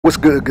What's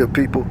good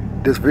people?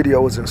 This video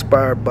was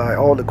inspired by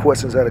all the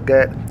questions that I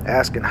got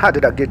asking how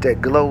did I get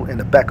that glow in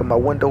the back of my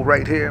window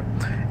right here,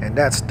 and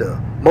that's the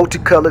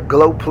Multi-Color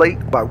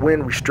Glowplate by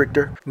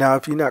Windrestrictor. Now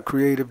if you're not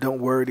creative, don't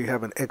worry, they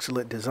have an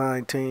excellent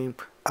design team.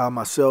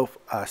 I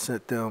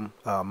sent them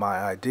my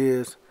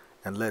ideas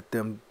and let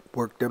them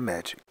work their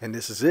magic, and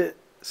this is it.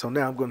 So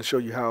now I'm going to show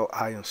you how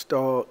I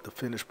installed the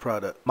finished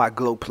product, my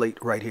glow plate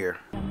right here.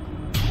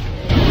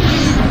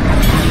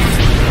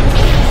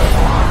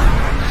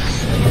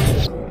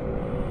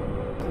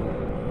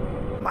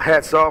 My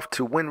hats off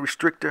to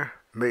Windrestrictor,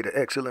 made an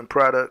excellent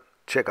product.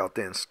 Check out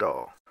the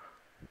install.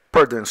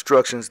 Per the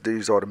instructions,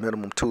 these are the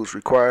minimum tools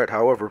required.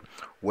 However,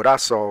 what I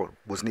saw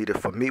was needed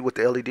for me with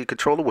the LED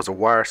controller was a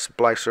wire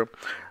splicer,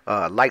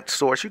 light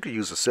source. You could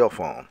use a cell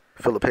phone,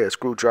 Phillips head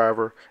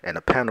screwdriver, and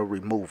a panel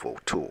removal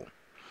tool.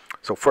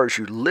 So first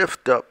you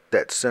lift up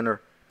that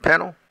center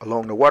panel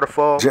along the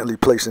waterfall, gently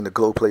placing the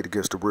glow plate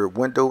against the rear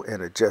window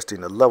and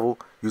adjusting the level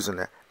using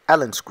the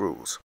Allen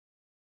screws.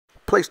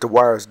 Place the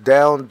wires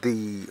down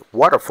the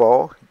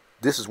waterfall.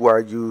 This is where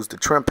I use the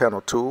trim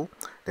panel tool.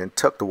 Then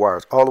tuck the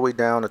wires all the way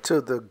down into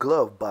the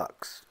glove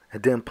box.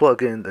 And then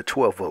plug in the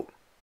 12 volt,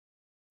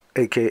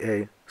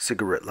 aka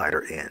cigarette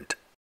lighter end.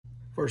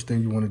 First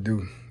thing you want to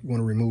do, you want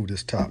to remove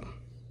this top.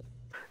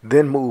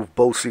 Then move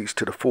both seats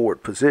to the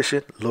forward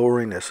position,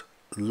 lowering as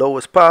low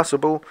as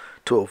possible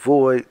to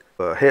avoid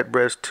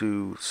headrest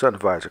to sun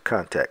visor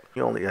contact.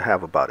 You only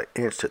have about 1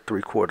 inch to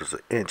 3/4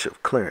 inch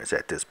of clearance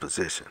at this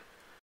position.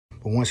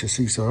 But once your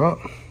seats are up,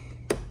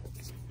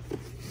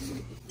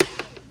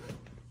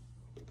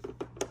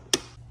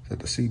 set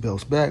the seat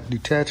belts back,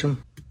 detach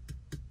them.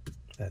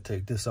 I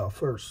take this off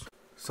first.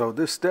 So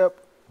this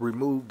step,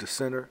 remove the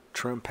center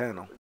trim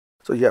panel.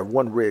 So you have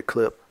 1 red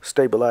clip,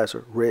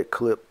 stabilizer, red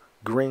clip,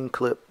 green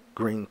clip,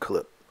 green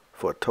clip,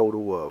 for a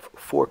total of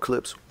 4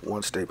 clips,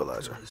 1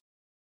 stabilizer.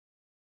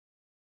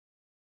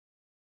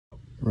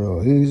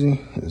 Real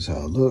easy. This is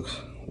how it looks.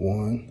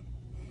 1,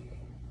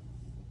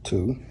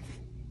 2,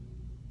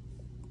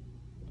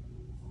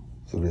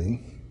 3,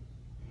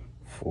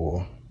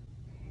 4,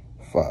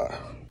 5.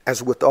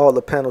 As with all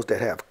the panels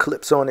that have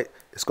clips on it,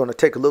 it's going to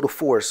take a little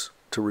force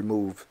to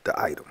remove the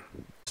item.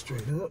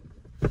 Straight up.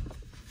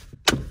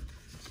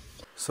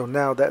 So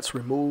now that's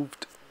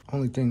removed.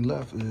 Only thing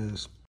left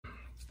is,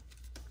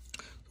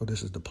 so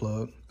this is the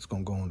plug. It's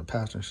going to go on the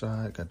passenger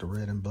side. Got the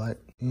red and black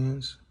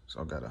ends.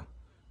 So I got to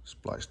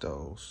splice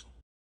those.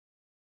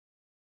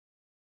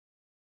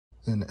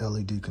 Then the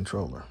LED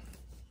controller.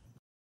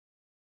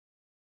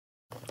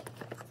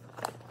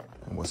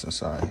 And what's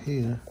inside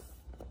here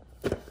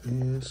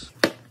is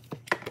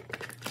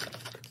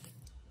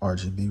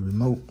RGB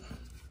remote.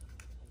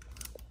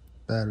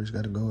 Batteries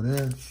got to go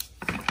there.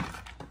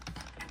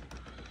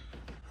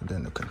 And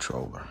then the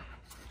controller.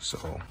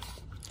 So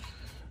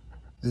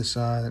this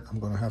side,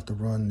 I'm going to have to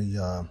run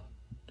the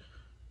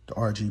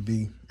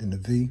RGB in the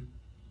V.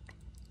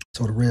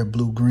 So the red,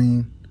 blue,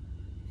 green,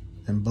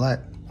 and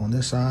black on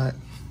this side.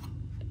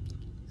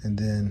 And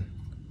then,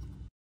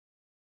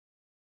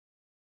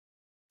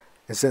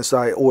 and since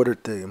I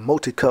ordered the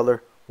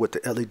multicolor with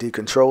the LED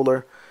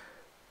controller,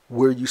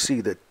 where you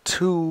see the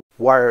 2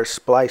 wires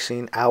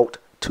splicing out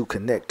to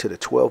connect to the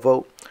 12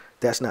 volt,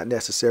 that's not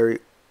necessary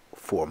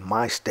for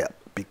my step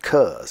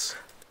because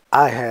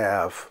I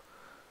have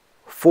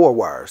 4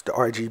 wires, the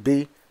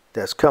RGB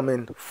that's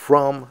coming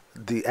from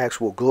the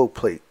actual glow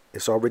plate.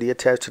 It's already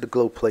attached to the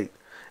glow plate,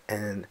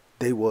 and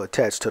they will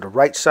attach to the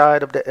right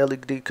side of the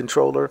LED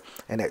controller,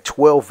 and that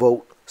 12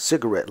 volt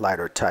cigarette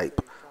lighter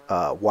type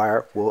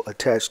wire will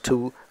attach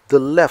to the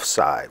left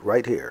side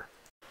right here.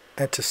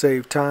 And to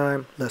save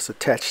time, let's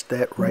attach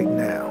that right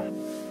now,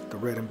 the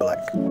red and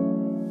black.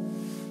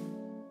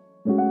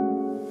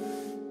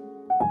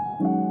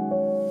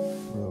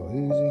 Real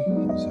easy,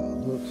 that's how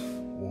it looks.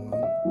 1,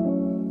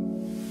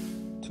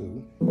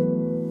 2,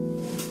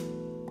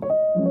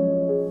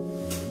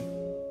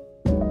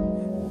 3,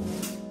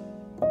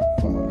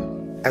 4,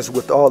 5. As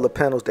with all the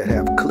panels that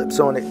have clips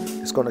on it,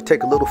 it's going to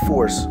take a little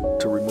force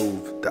to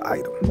remove the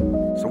item.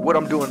 So what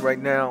I'm doing right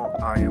now,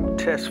 I am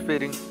test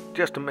fitting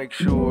just to make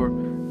sure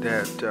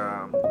that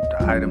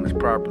the item is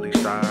properly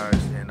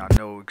sized and I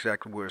know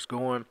exactly where it's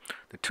going.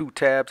 The 2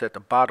 tabs at the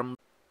bottom,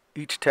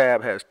 each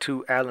tab has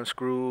 2 Allen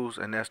screws,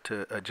 and that's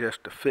to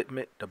adjust the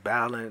fitment, the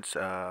balance,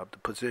 the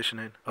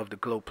positioning of the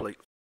glow plate.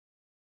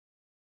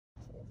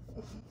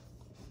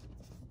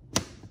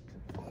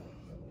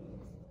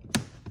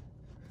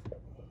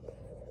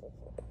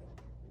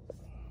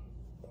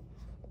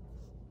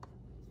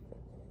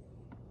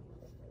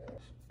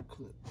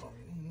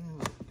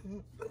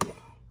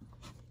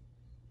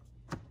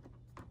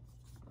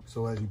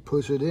 So as you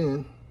push it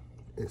in,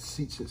 it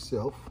seats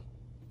itself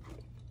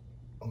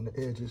on the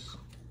edges.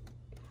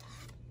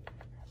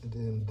 And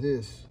then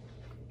these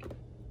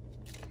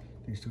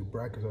 2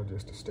 brackets are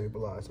just to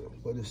stabilize it,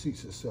 but it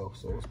seats itself,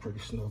 so it's pretty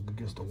snug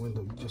against the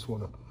window. You just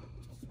want to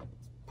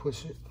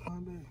push it.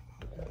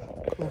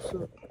 Close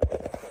up.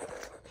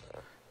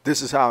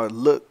 This is how it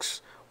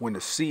looks when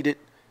it's seated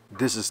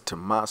This is to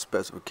my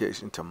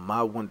specification, to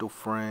my window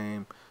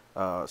frame,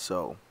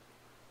 so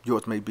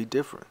yours may be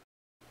different,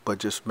 but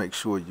just make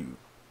sure you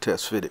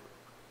test fit it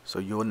so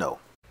you'll know.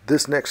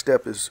 This next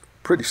step is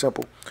pretty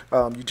simple.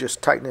 You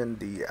just tighten in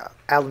the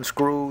Allen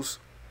screws,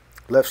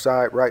 left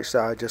side, right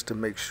side, just to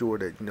make sure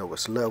that you know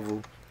it's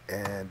level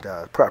and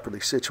properly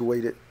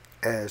situated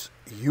as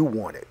you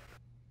want it.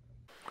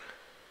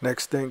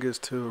 Next thing is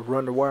to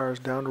run the wires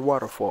down the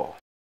waterfall.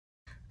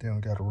 Then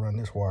we got to run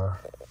this wire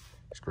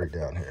straight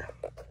down here.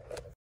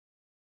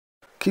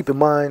 Keep in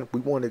mind, we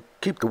want to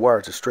keep the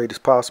wires as straight as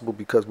possible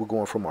because we're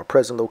going from our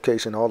present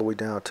location all the way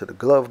down to the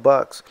glove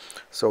box.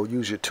 So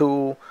use your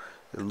tool,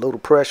 a little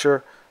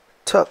pressure,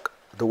 tuck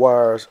the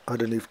wires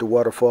underneath the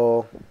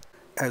waterfall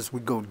as we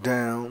go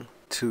down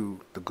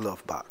to the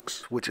glove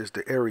box, which is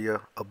the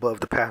area above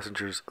the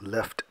passenger's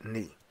left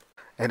knee.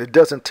 And it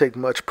doesn't take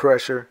much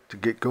pressure to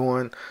get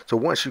going. So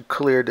once you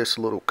clear this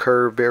little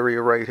curved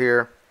area right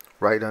here,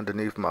 right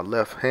underneath my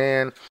left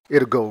hand,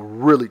 it'll go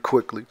really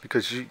quickly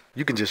because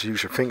you can just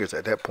use your fingers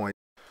at that point.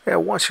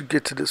 And once you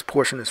get to this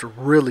portion, it's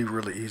really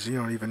easy. You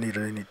don't even need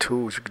any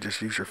tools. You can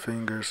just use your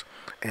fingers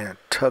and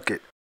tuck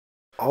it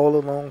all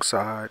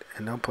alongside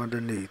and up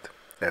underneath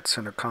that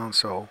center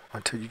console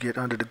until you get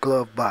under the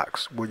glove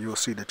box where you'll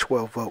see the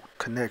 12-volt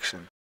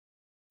connection.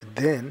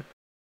 Then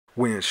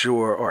we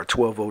ensure our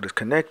 12-volt is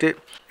connected,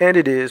 and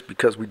it is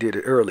because we did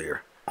it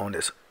earlier on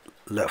this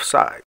left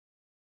side.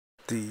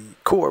 The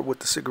cord with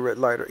the cigarette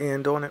lighter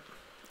end on it,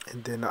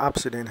 and then the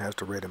opposite end has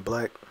the red and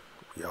black.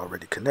 We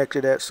already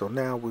connected that, so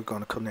now we're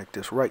going to connect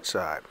this right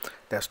side.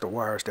 That's the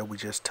wires that we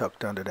just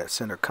tucked under that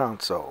center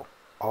console.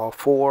 All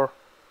four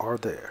are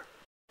there.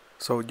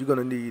 So you're going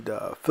to need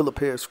a Phillips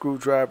head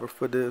screwdriver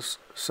for this,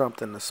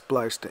 something to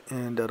splice the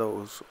end of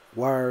those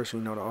wires, you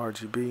know, the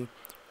RGB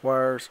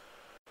wires.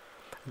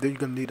 Then you're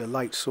going to need a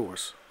light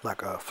source,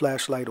 like a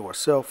flashlight or a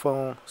cell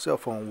phone. Cell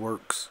phone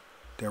works.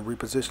 Then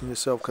reposition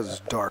yourself because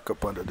it's dark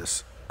up under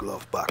this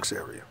glove box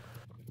area.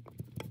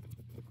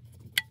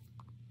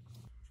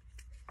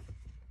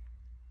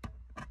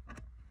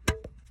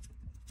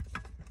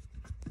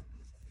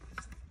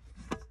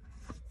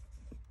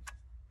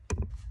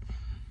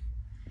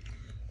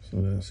 So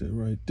that's it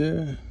right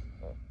there.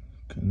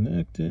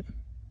 Connect it.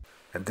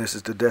 And this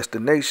is the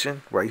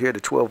destination. Right here,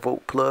 the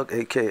 12-volt plug,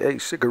 aka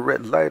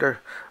cigarette lighter,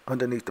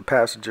 underneath the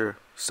passenger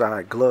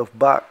side glove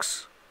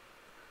box.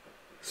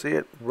 See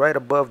it? Right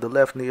above the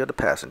left knee of the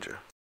passenger.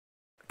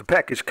 The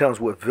package comes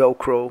with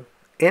Velcro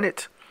in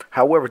it.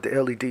 However, the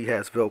LED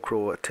has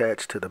Velcro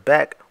attached to the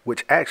back,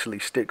 which actually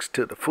sticks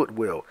to the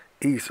footwell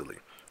easily.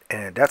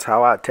 And that's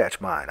how I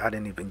attach mine. I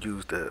didn't even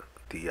use the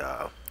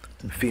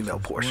female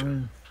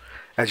portion.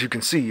 As you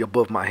can see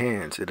above my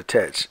hands, it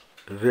attached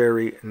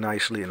very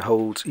nicely and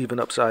holds even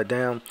upside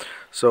down.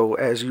 So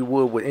as you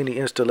would with any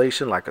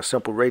installation like a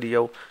simple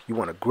radio, you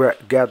want to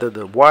gather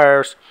the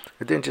wires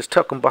and then just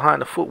tuck them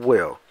behind the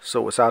footwell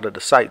so it's out of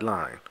the sight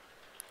line.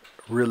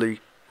 Really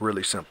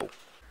simple.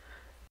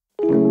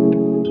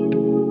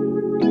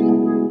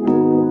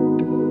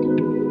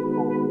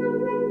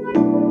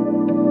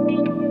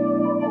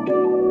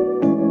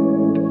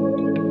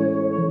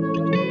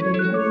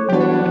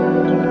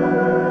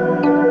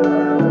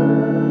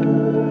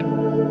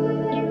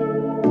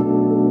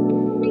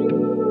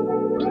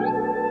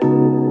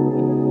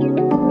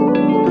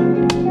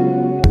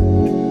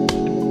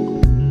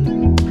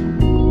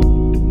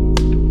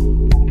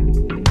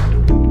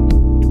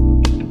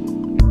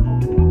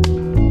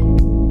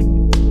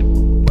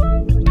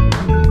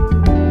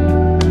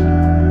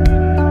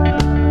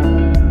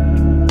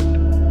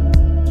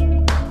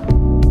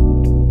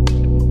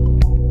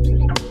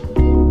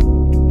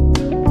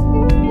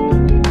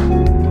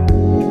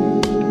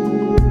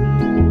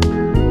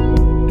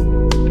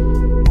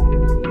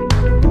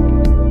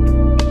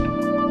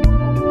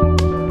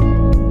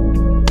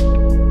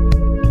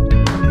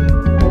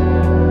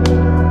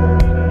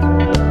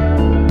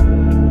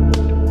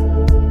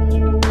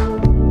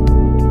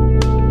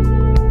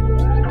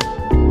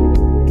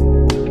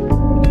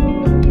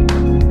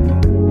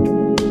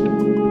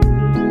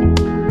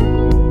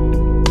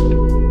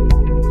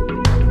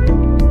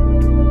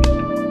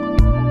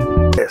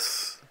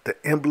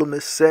 Emblem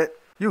is set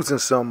using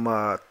some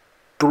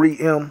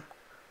 3M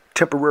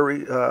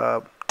temporary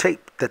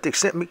tape that they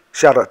sent me.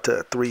 Shout out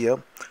to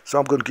 3M. So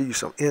I'm going to give you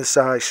some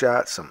inside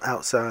shots, some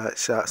outside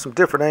shots, some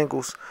different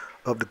angles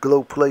of the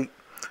glow plate.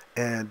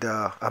 And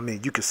I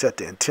mean, you can set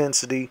the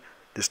intensity.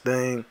 This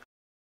thing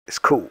is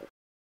cool.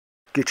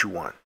 Get you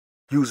one.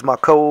 Use my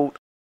code,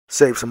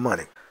 save some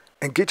money,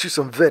 and get you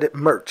some vetted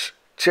merch.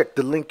 Check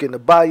the link in the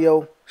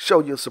bio.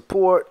 Show your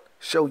support.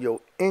 Show your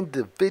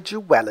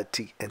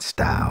individuality and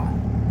style.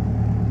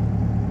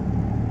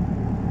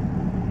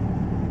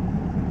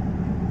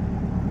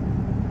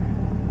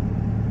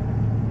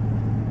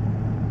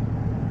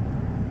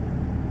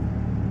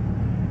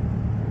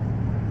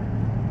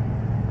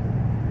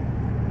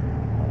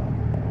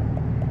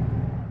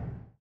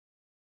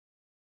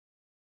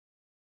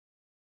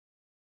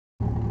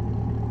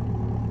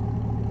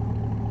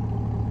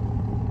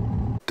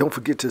 Don't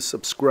forget to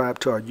subscribe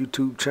to our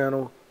YouTube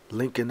channel.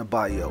 Link in the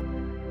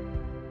bio.